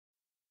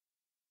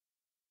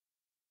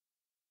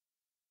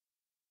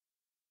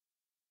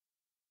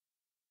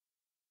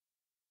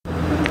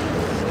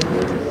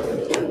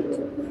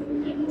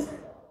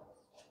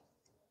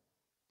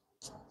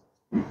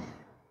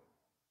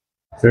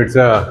So it's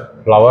a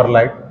flower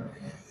like.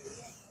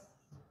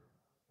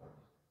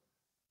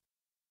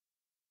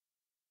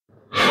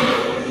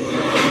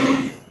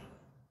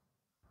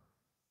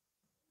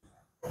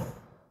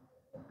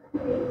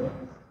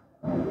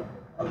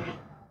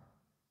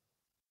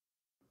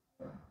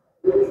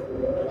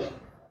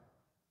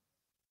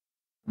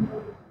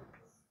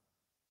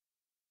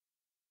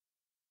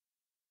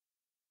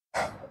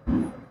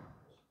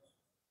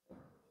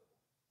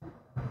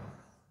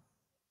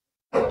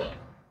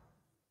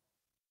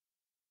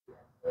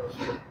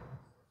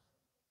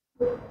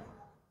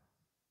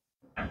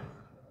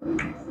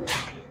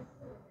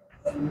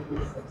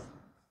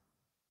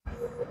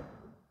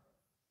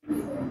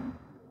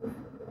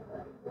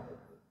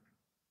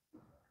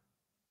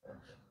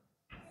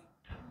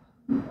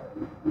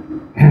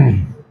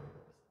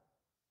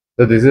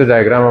 So this is a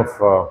diagram of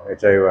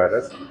HIV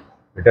virus.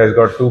 It has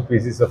got two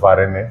pieces of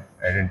RNA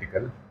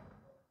identical,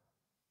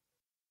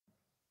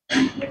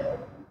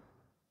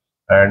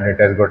 and it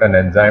has got an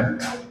enzyme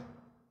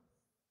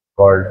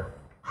called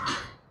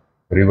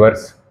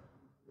reverse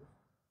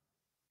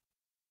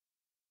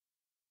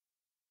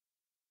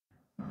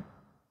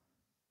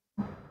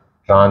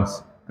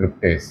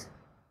transcriptase.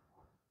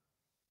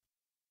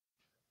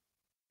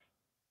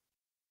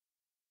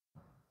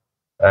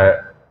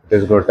 It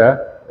has got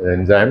an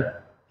enzyme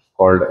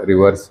called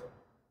reverse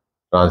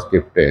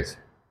transcriptase.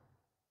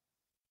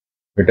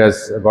 It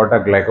has got a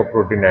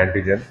glycoprotein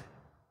antigen.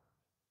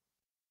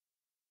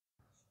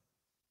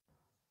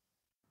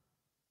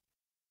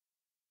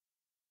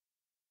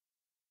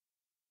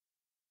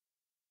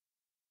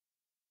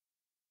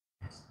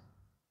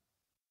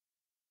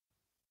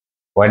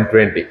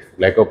 (120)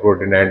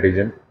 glycoprotein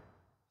antigen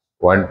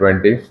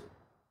 120,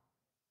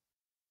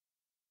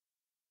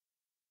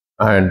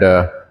 and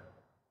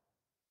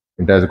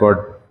it has got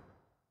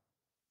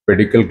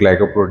pedicle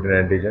glycoprotein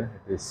antigen.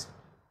 It is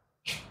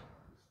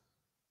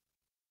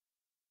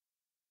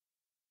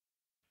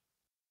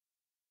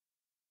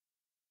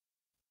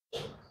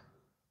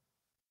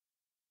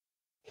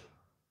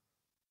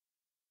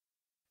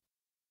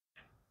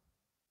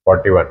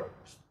 41.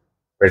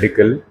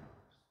 Pedicle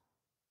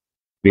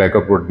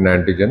glycoprotein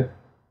antigen,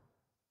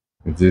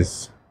 which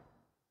is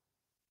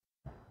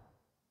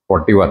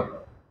 41.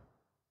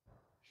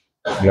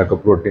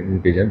 Glycoprotein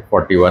antigen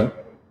 41.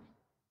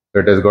 So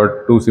it has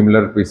got two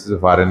similar pieces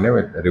of RNA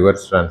with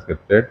reverse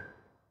transcripted.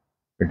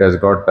 It has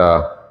got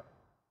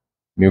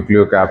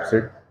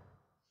nucleocapsid.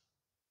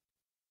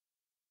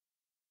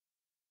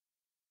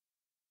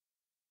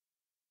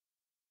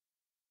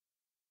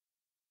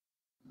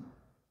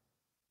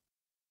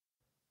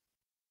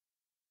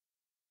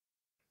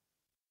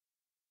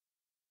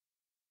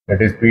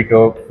 That is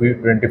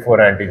P24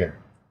 antigen.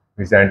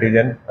 This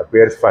antigen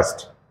appears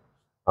first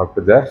after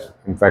the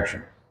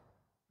infection.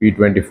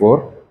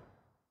 P24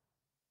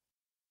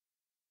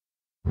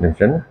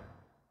 mentioned.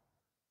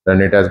 Then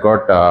it has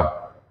got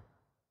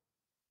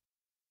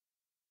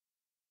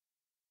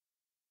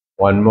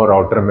one more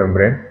outer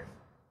membrane.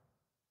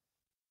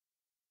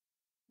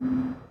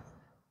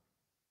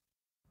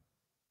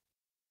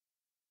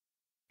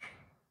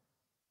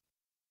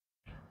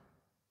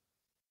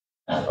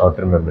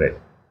 Outer membrane.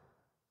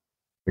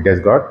 It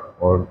has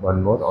got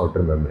one more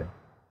outer membrane.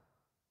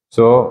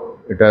 So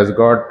it has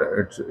got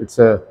it's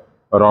a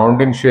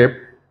round in shape.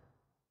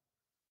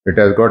 It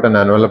has got an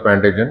envelope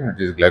antigen, which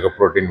is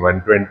glycoprotein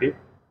 120,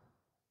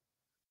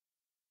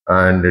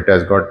 and it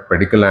has got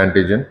pedicle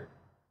antigen.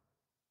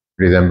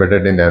 It is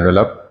embedded in the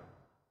envelope.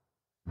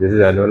 This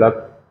is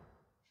envelope.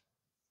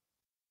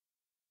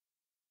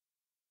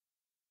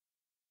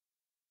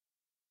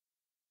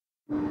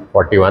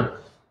 (41),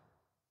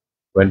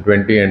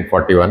 120 and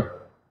 41,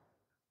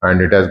 and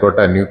it has got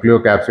a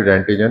nucleocapsid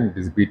antigen. It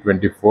is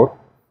B24.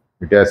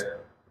 It has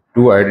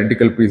two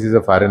identical pieces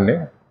of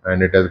RNA,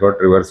 and it has got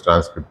reverse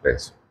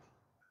transcriptase.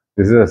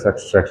 This is a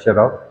structure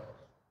of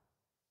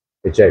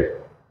HIV.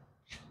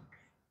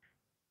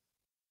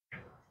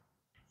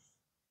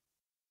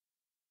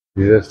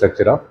 This is a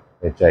structure of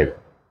HIV.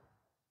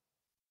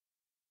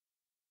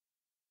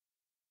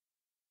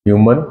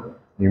 Human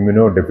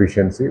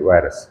immunodeficiency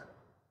virus.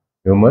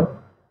 Human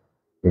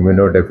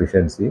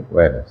immunodeficiency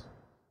virus.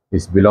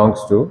 This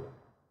belongs to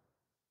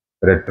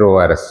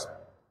retrovirus.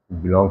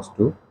 It belongs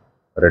to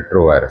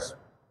retrovirus.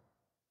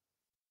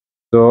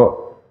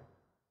 So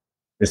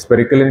it's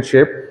spherical in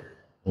shape.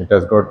 It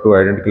has got two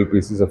identical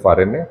pieces of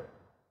RNA,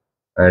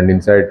 and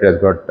inside it has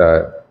got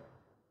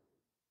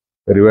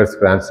reverse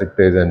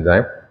transcriptase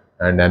enzyme,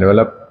 and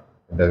envelope.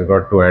 It has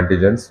got two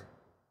antigens,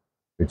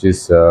 which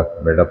is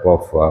made up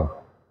of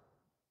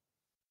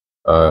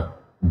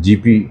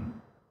GP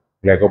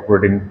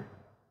glycoprotein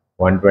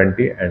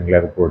 120 and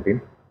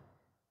glycoprotein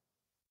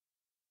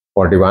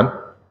 41,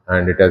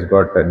 and it has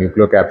got a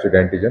nucleocapsid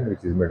antigen,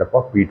 which is made up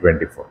of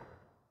P24.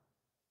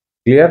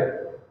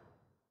 Clear?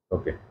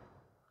 Okay.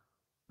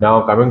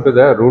 Now coming to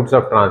the routes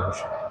of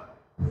transmission,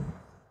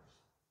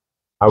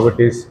 how it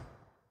is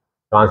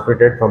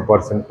transmitted from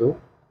person to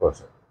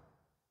person.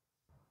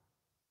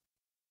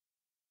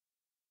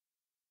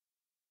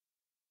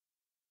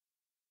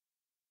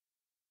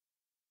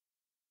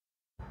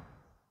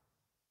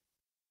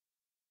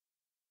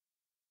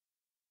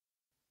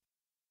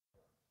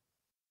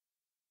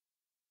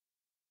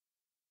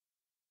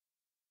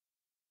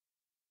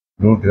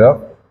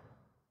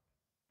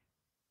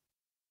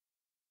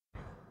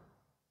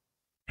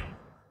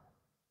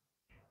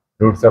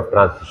 Routes of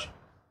transmission.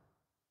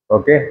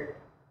 Okay,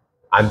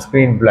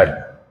 unscreened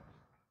blood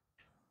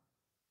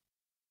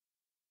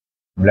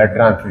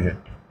transfusion.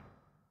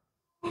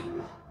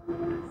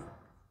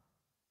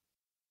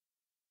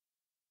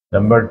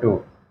 Number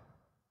two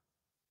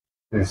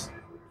is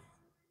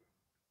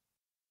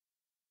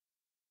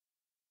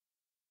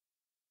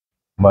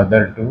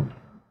mother to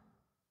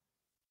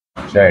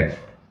child,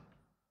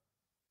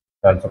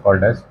 also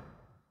called as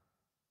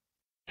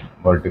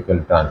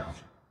vertical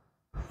transmission.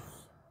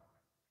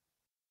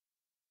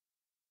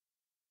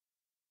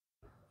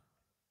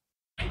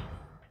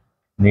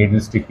 Needle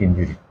stick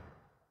injury.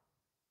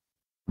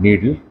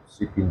 Needle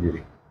stick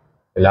injury.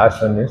 The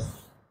last one is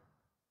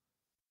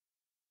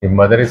the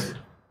mother is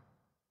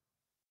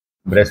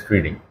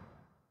breastfeeding.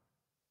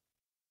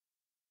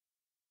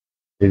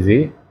 Is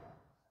the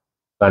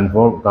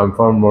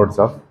confirmed modes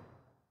of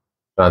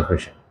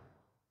transmission.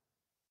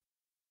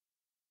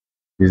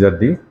 These are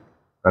the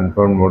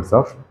confirmed modes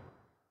of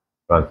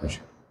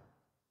transmission.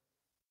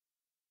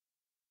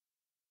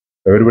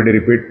 Everybody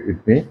repeat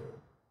with me.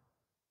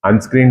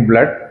 Unscreened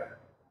blood,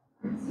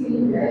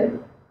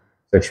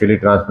 sexually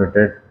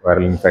transmitted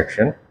viral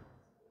infection,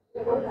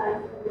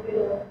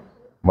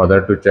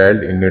 mother to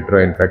child in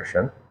vitro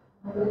infection,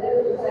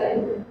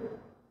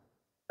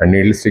 and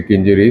needle stick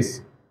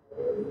injuries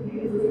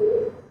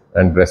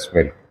and breast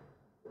milk.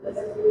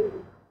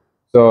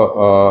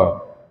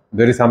 So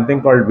there is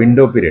something called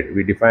window period.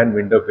 We define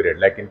window period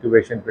like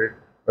incubation period.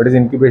 What is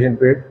incubation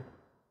period?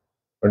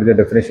 What is the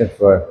definition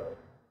for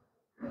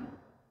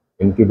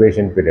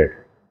incubation period?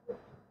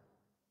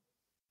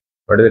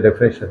 What is the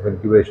definition of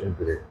incubation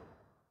period?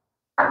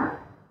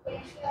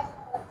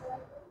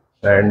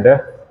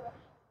 And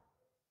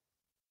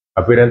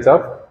appearance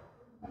of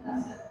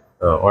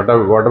what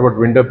about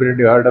window period?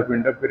 You heard of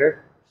window period?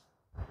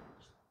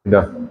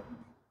 The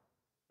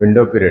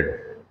window period.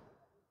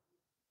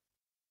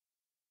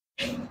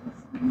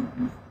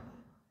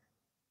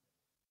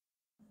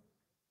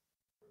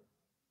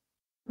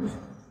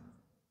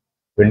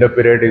 Window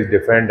period is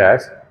defined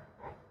as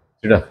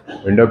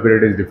window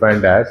period is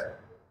defined as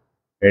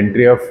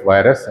entry of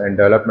virus and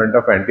development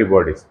of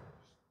antibodies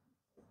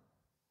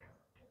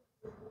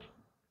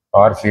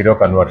or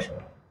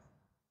seroconversion.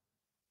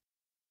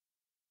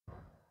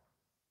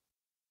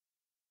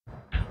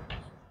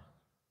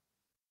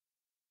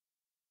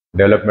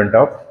 Development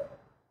of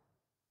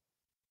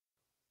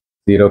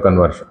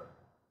seroconversion.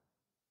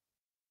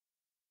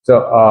 So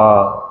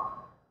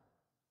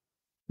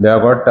they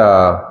have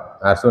got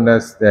as soon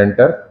as they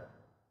enter,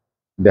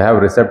 they have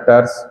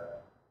receptors.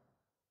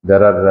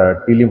 There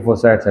are T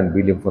lymphocytes and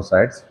B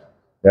lymphocytes.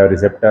 They have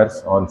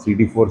receptors on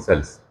CD4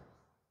 cells.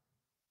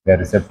 They are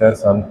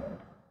receptors on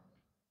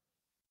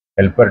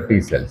helper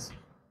T cells.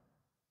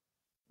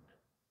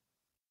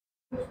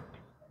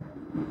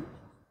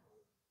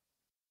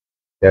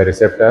 They are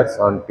receptors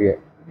on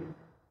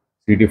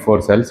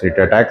CD4 cells. It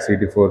attacks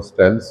CD4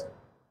 cells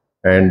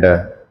and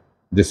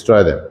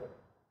destroy them.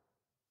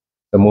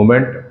 The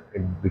moment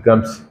it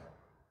becomes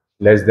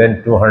less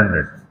than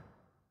 200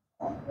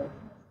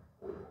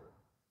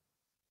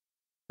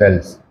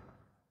 cells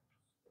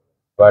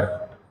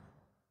per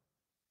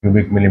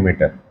cubic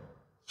millimeter,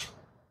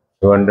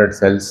 200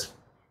 cells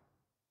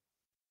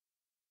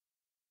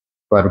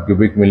per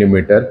cubic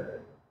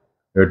millimeter,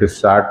 you have to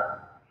start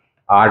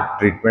ART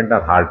treatment or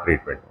heart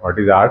treatment. What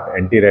is ART?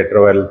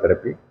 Antiretroviral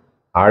therapy.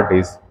 ART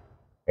is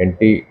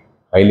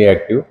highly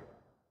active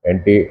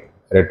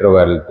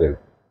antiretroviral therapy.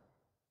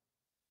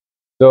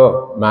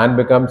 So man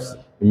becomes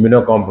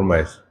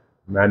immunocompromised.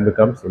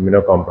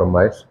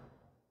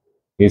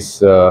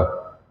 His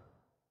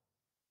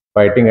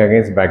fighting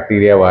against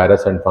bacteria,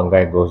 virus, and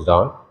fungi goes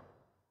down,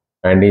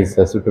 and he is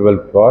susceptible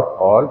for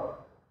all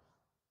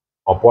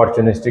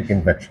opportunistic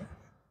infection.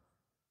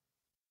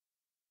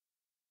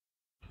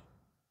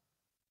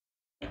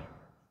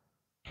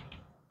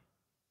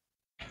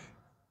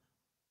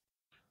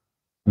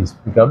 He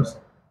becomes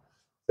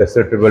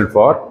susceptible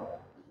for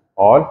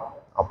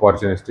all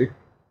opportunistic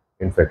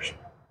infection.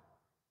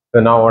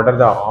 So now, what are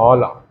the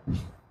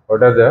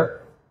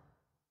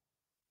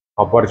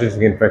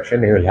opportunistic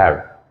infection he will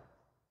have?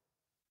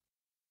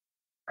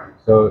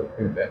 So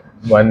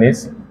one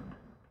is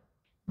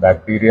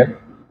bacterial,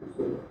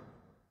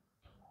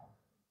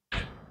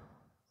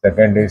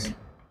 second is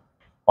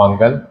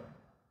fungal,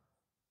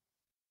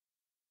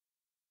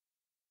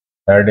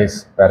 third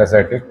is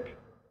parasitic,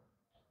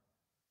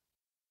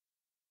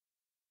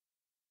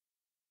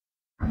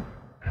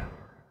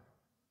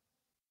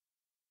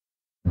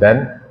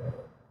 then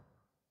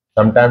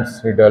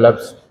sometimes he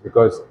develops,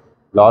 because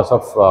loss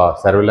of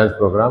surveillance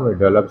program, he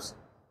develops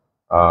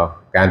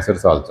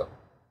cancers also.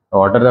 Now,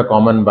 what are the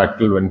common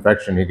bacterial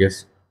infection he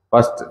gets?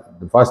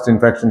 The first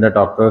infection that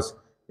occurs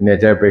in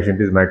HIV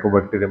patient is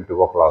Mycobacterium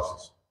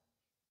tuberculosis.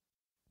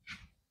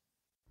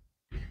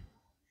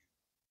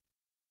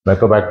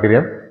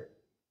 Mycobacterium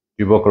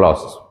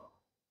tuberculosis.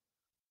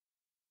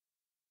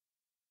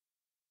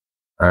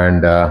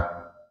 and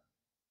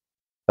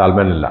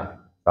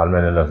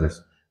salmonellosis,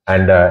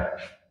 and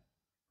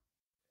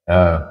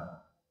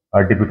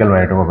atypical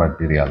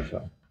mycobacteria also.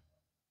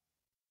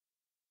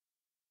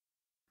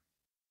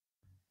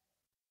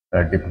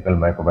 Atypical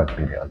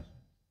mycobacteria also.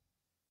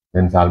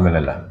 Then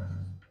salmonella.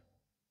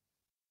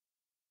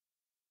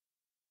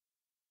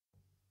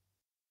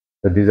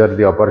 So these are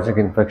the opportunistic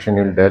infection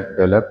you will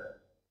develop.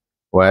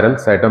 Viral,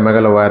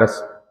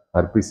 cytomegalovirus,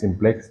 herpes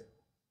simplex,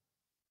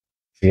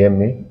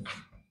 CME,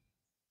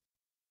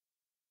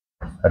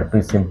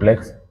 herpes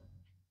simplex,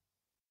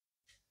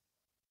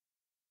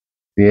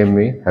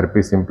 CME,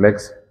 herpes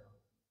simplex,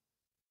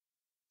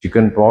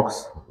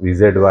 chickenpox,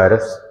 VZ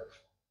virus,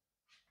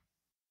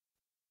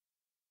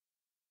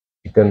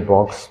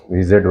 chickenpox,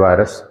 VZ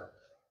virus,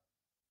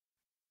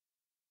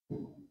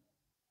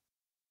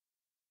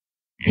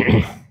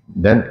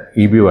 then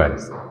EB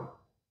virus.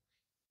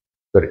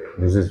 Sorry,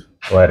 this is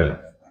viral.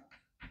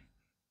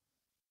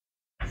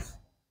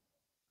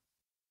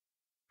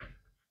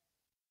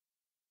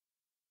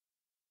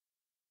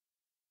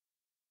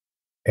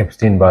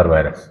 Epstein-Barr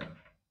virus.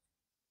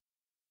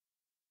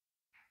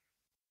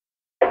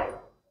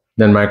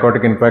 Then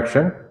mycotic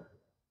infection,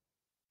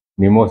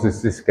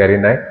 Pneumocystis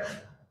carinii,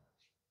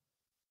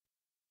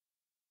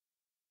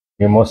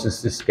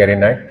 Pneumocystis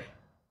carinii,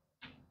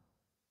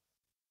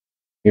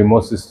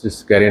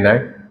 Pneumocystis carinii,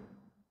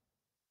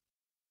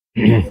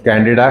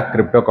 Candida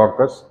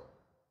cryptococcus,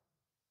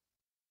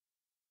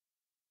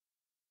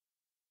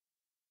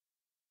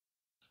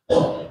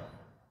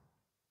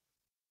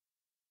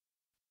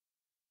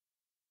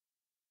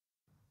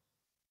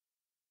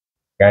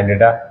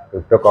 Candida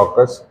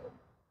cryptococcus,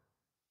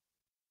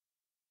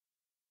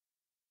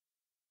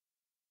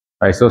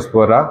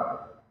 Isospora,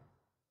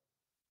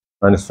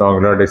 and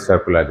Strongyloides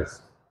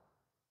circularis.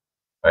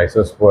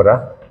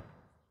 Isospora,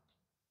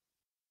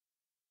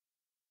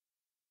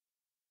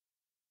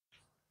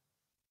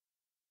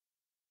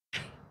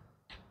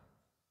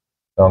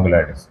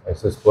 Strongyloides.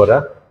 Isospora,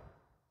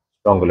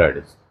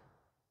 Strongyloides.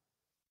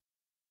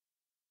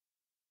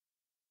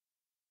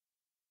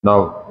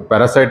 Now,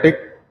 parasitic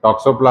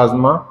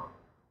toxoplasma,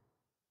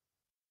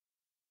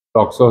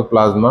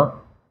 toxoplasma,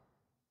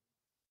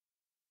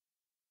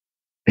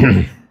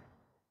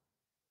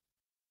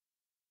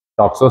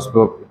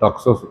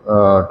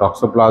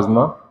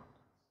 toxoplasma,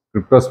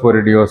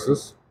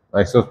 cryptosporidiosis,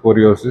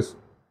 isosporiosis,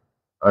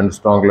 and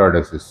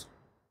strongyloidosis.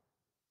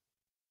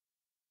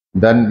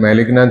 Then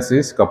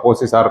malignancies,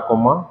 Kaposi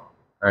sarcoma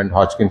and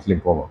Hodgkin's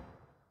lymphoma.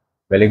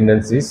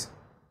 Malignancies,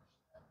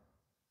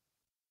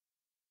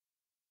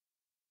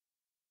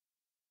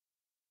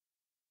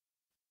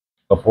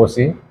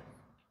 Kaposi,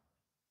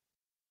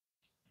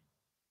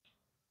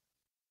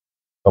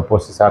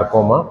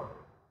 sarcoma,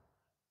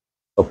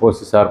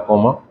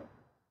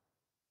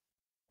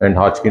 and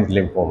Hodgkin's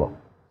lymphoma.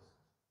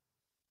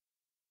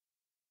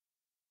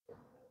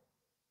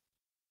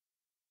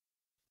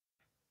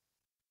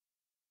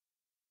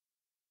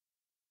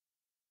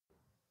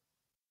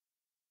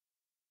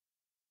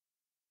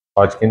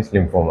 Hodgkin's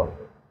lymphoma.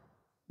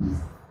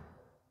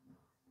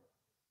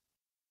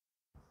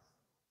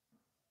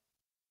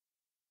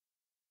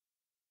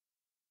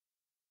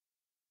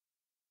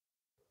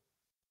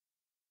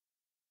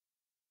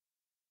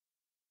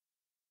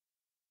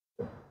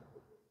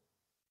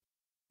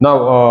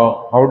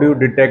 Now, how do you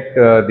detect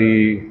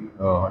the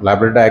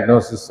laboratory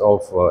diagnosis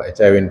of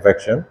HIV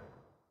infection?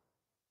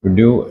 We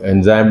do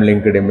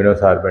enzyme-linked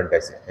immunosorbent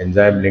assay.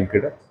 Enzyme-linked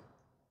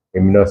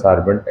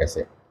immunosorbent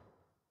assay.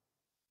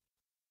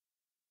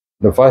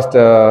 The first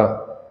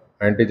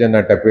antigen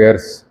that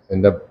appears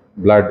in the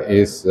blood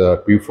is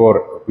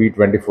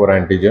P24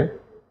 antigen,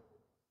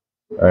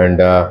 and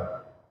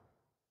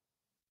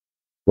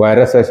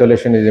virus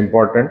isolation is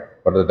important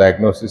for the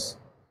diagnosis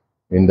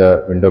in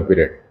the window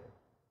period.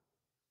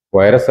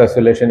 Virus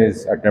isolation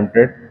is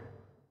attempted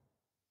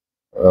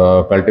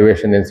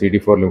cultivation in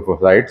CD4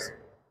 lymphocytes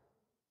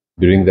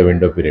during the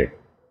window period.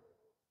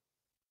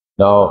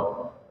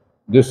 Now,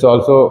 this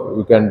also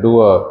you can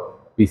do a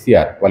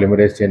PCR,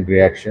 polymerase chain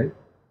reaction,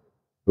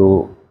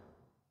 to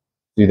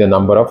see the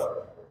number of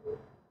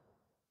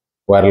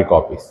viral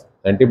copies.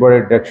 Antibody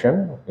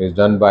detection is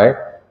done by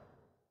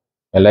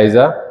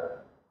ELISA,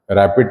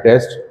 rapid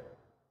test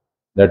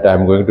that I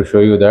am going to show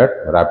you. That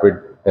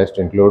rapid test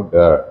include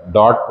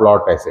dot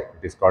blot assay.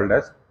 It is called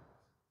as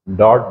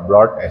dot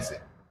blot assay.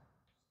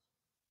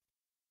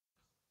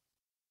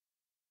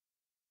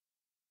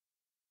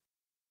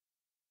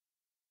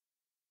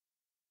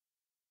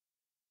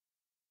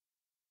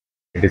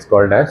 It is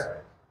called as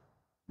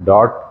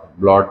dot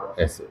blot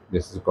assay.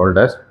 This is called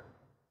as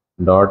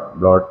dot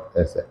blot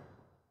assay,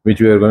 which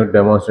we are going to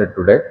demonstrate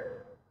today.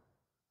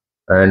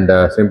 And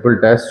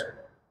simple test,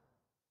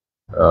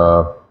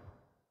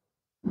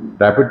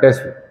 rapid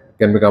test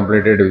can be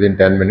completed within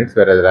 10 minutes,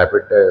 whereas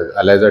rapid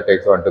ELISA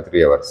takes 1 to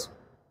 3 hours.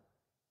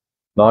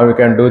 Now we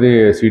can do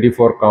the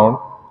CD4 count,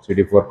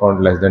 CD4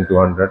 count less than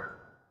 200.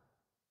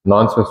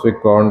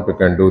 Non-specific count, we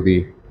can do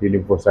the T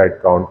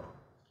lymphocyte count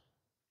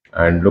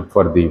and look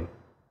for the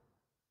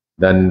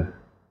then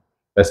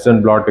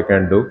Western blot you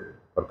can do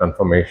for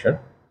confirmation.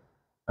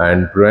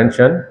 And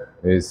prevention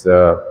is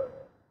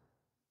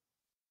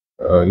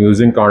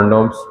using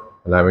condoms,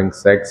 allowing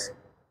sex.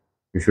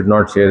 You should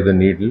not share the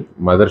needle.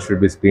 Mother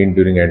should be screened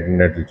during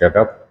antenatal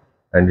checkup,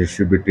 and it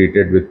should be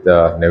treated with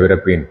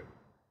nevirapine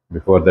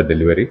before the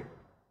delivery.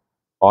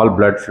 All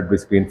blood should be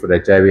screened for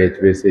HIV,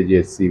 HBsAg,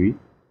 HCV.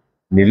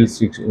 Needle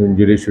stick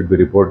injury should be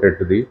reported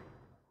to the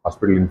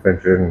hospital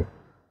infection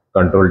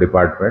control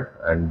department,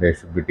 and they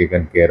should be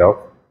taken care of.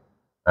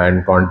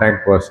 And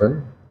contact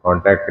person,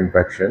 contact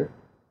infection,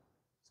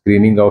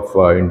 screening of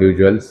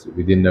individuals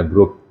within a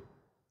group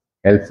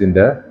help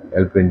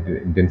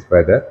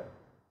intensify the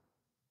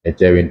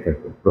HIV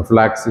infection.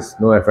 Prophylaxis,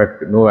 no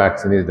effect, no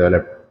vaccine is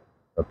developed.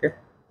 Okay.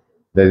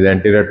 There is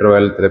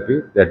antiretroviral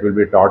therapy that will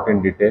be taught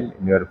in detail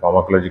in your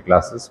pharmacology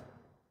classes.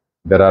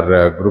 There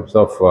are groups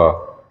of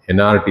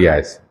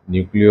NRTIs,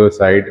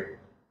 nucleoside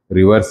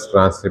reverse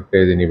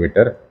transcriptase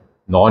inhibitor,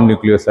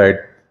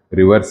 non-nucleoside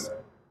reverse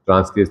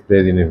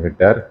transcriptase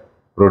inhibitor,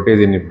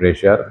 protease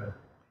inhibitor,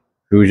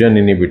 fusion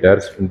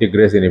inhibitors,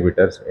 integrase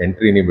inhibitors,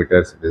 entry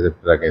inhibitors,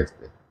 receptor against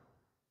it.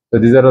 So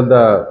these are all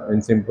the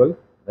in simple.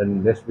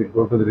 And next we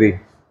go to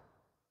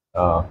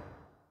uh,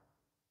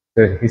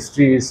 the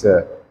history is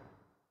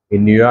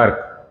in New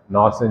York,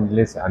 Los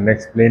Angeles,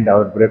 unexplained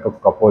outbreak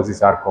of Kaposi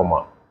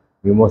sarcoma,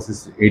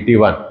 pneumosis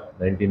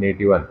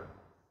 1981,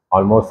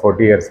 almost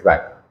 40 years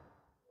back.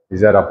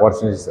 These are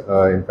opportunist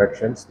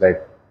infections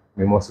like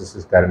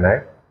pneumosis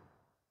carinii.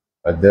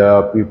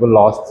 The people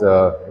lost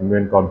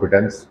immune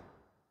competence,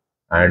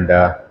 and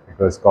it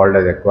was called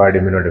as acquired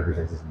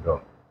immunodeficiency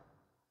syndrome.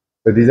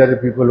 So these are the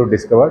people who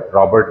discovered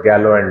Robert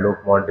Gallo and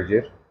Luc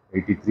Montagnier,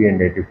 83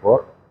 and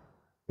 84.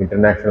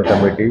 International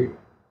committee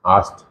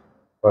asked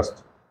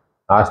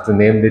asked to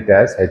name it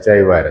as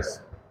HIV virus.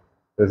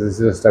 So this is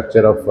the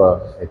structure of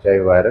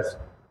HIV virus.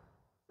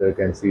 So you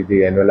can see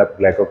the envelope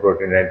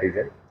glycoprotein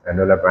antigen,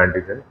 envelope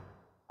antigen,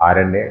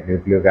 RNA,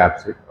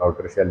 nucleocapsid,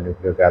 outer shell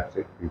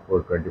nucleocapsid,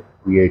 P420,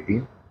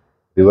 P18,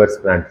 reverse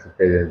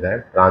transcriptase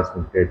enzyme,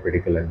 transnucleate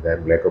pedicle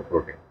enzyme,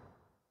 glycoprotein.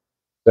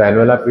 So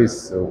envelope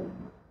is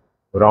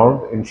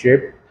round in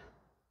shape,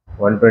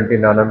 120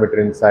 nanometer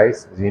in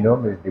size,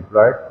 genome is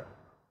diploid,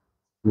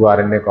 2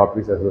 RNA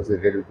copies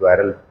associated with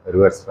viral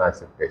reverse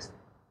transcriptase.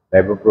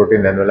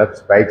 Lipoprotein envelope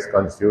spikes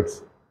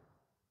constitutes,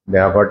 they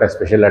have got a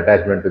special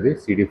attachment to the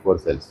CD4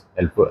 cells,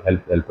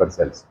 helper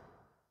cells.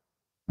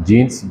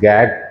 Genes,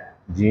 GAG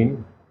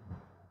gene,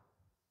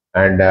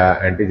 and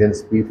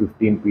antigens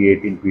P15,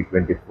 P18,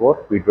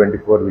 P24,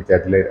 P24 which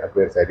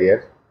appears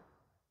earlier,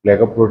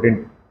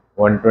 glycoprotein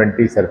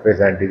 120 surface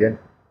antigen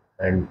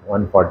and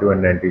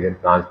 141 antigen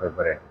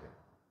transmembrane antigen.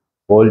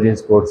 Whole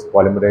genes codes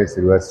polymerase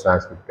reverse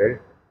transcriptase,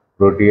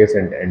 protease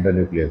and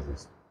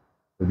endonucleases.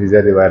 So these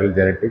are the viral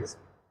genetics.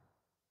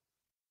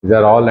 These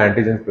are all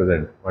antigens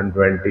present,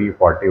 120,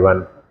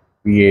 41,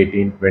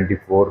 P18,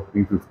 24,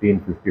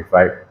 P15,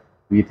 55,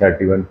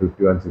 P31,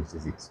 51,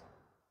 66.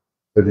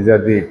 So these are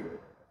the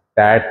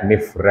TAT,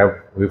 NIF,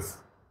 REV, WIF,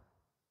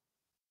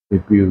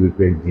 VPU,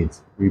 VPN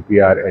genes,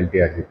 VPR,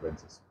 LTR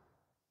sequences.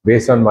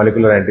 Based on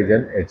molecular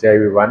antigen,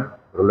 HIV1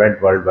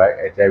 prevalent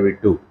worldwide,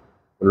 HIV2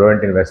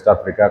 prevalent in West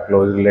Africa,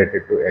 closely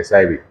related to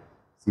SIV,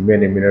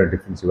 simian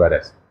immunodeficiency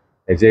virus.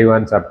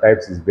 HIV1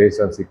 subtypes is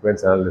based on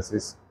sequence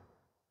analysis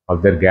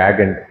of their GAG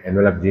and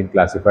envelope gene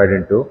classified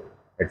into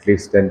at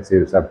least 10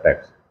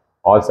 subtypes.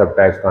 All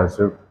subtypes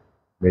constitute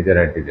major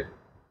antigen.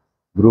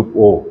 Group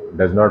O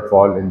does not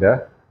fall in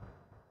the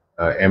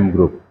M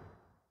group.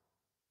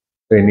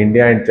 So in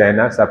India and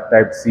China,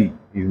 subtype C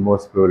is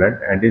most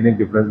prevalent. Antigenic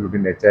difference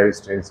between HIV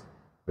strains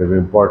will be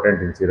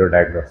important in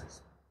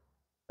serodiagnosis.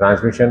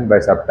 Transmission by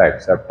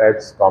subtypes.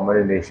 Subtypes common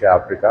in Asia,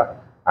 Africa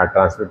are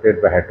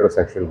transmitted by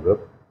heterosexual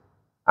group,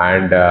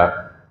 and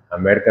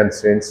American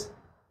strains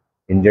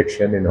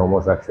injection in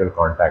homosexual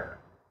contact.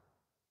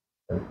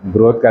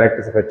 Growth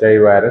characters of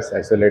HIV virus: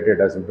 isolated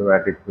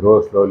asymptomatic,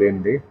 grow slowly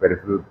in the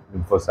peripheral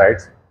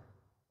lymphocytes.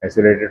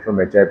 Isolated from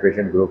HIV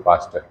patient, grow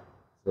faster.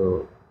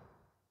 So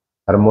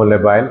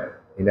thermolabile,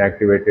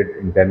 inactivated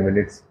in 10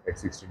 minutes at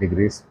 60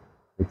 degrees,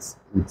 which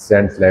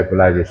sends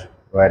lyophilization.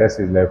 Virus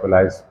is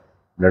lyophilized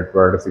blood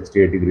product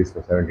 68 degrees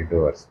for 72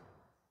 hours.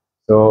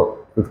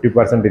 So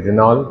 50%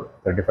 ethanol,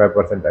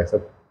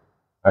 35%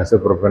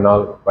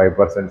 isopropanol,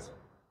 5%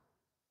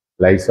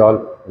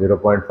 Lysol,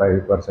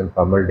 0.5%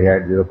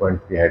 formaldehyde,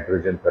 0.3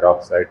 hydrogen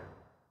peroxide,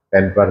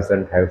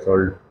 10%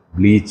 household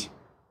bleach,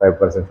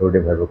 5%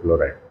 sodium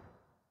hypochlorite.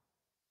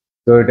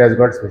 So it has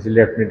got special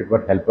affinity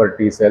for helper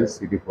T cells,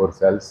 CD4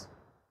 cells,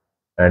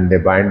 and they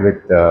bind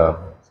with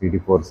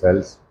CD4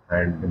 cells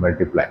and they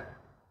multiply.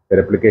 The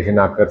replication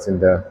occurs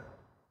in the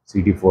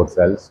CD4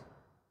 cells,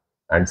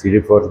 and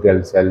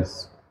CD4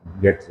 cells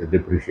get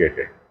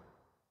depreciated.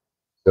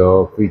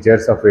 So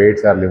features of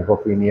AIDS are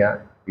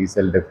lymphopenia, T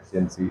cell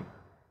deficiency,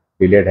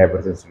 delayed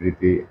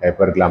hypersensitivity,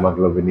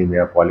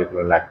 hypergammaglobulinemia,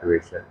 polyclonal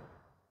activation,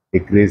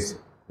 decreased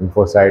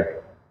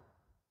lymphocyte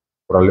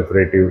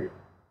proliferative,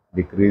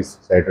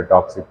 decreased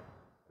cytotoxic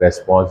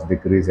response,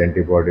 decreased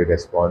antibody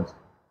response,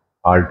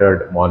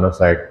 altered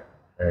monocyte,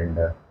 and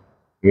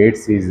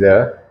AIDS is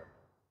the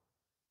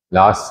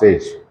last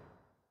stage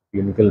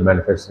clinical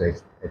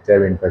manifestation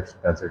HIV infection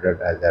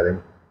considered as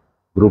having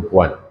group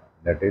 1,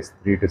 that is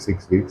 3 to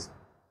 6 weeks.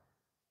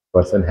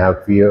 Person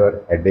have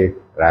fever, headache,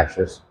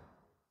 rashes.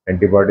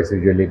 Antibodies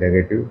usually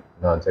negative,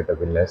 no onset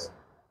of illness.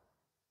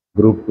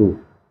 Group 2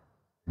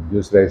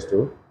 gives rise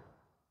to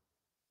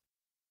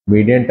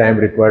median time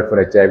required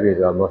for HIV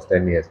is almost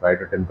 10 years. 5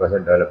 to 10%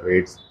 develop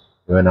AIDS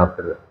even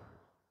after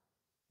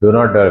do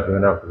not develop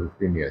even after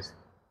 15 years.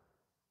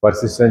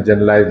 Persistent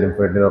generalized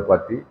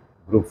lymphadenopathy,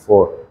 group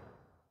 4,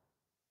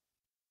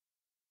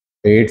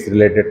 AIDS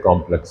related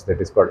complex,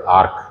 that is called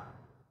ARC.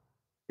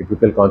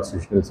 Typical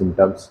constitutional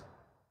symptoms: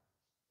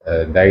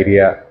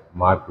 diarrhea,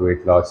 marked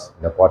weight loss,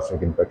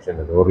 naproxenic infection,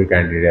 oral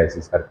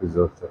candidiasis, herpes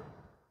zoster,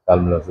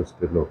 salmonellosis,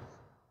 tuberculosis.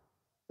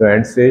 So,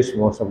 end stage,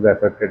 most of the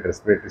affected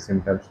respiratory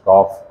symptoms: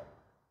 cough,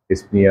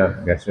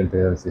 dyspnea,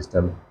 gastrointestinal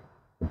system,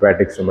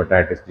 hepatic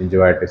stomatitis,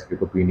 gingivitis,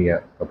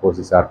 leukopenia,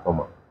 Kaposi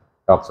sarcoma,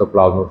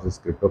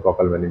 toxoplasmosis,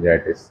 cryptococcal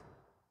meningitis,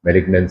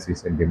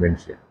 malignancies, and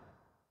dementia.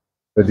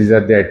 So these are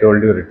the I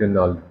told you written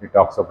already: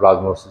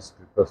 toxoplasmosis,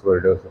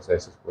 cryptosporidosis,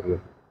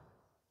 cystisporiosis,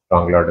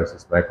 strong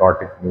lordosis,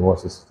 mycotic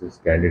pneumocystis,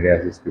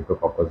 candidiasis,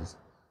 cryptococcosis,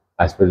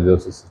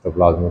 aspergillosis,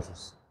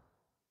 cytoplasmosis,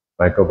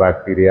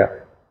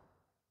 mycobacteria,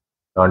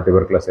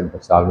 non-tuberculous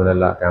infection,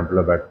 salmonella,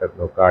 campylobacter,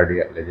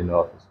 nocardia,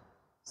 legionellosis,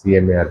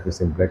 CMA, herpes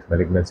simplex,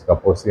 malignancy,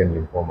 Kaposi, and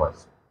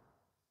lymphomas.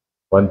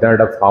 One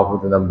third of half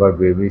of the number of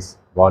babies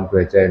born to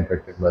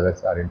HIV-infected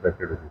mothers are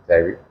infected with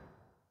HIV.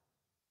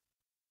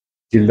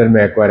 Children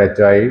may acquire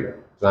HIV,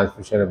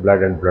 transfusion of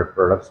blood and blood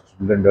products.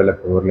 Children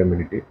develop oral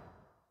immunity,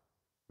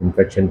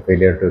 infection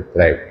failure to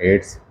thrive,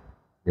 AIDS,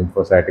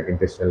 lymphocytic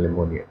intestinal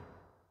pneumonia.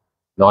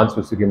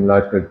 Non-specific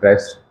immunological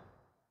test: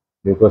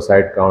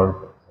 leukocyte count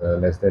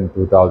less than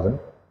 2000,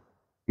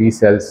 T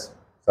cells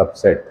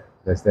subset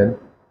less than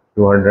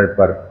 200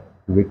 per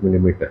cubic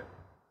millimeter,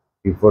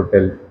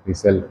 T4 T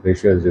cell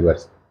ratio is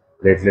reversed,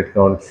 platelet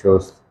count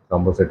shows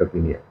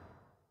thrombocytopenia,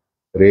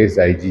 raised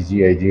IgG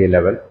IgA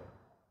level,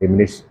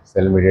 diminished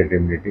cell mediated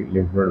immunity,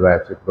 lymph node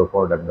biopsy,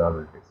 profound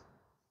abnormalities.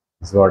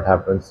 This is what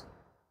happens.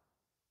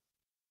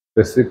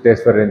 Specific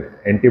test for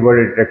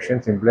antibody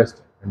detection,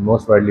 simplest and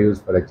most widely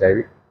used for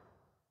HIV.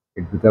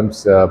 It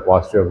becomes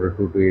positive after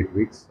 2 to 8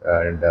 weeks,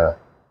 and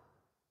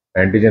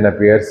antigen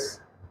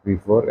appears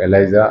before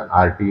ELISA,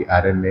 RT,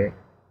 RNA,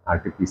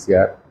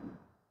 RT-PCR,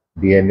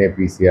 DNA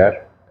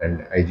PCR, and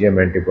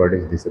IgM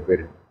antibodies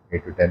disappear in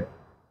 8 to 10.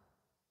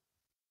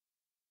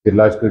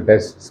 Serological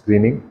test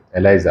screening: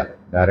 ELISA,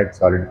 direct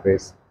solid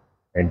phase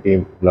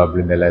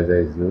anti-globulin ELISA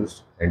is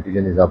used.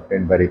 Antigen is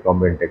obtained by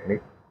recombinant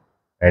technique.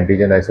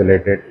 Antigen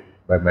isolated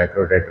by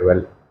microtiter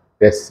well.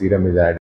 Test serum is added.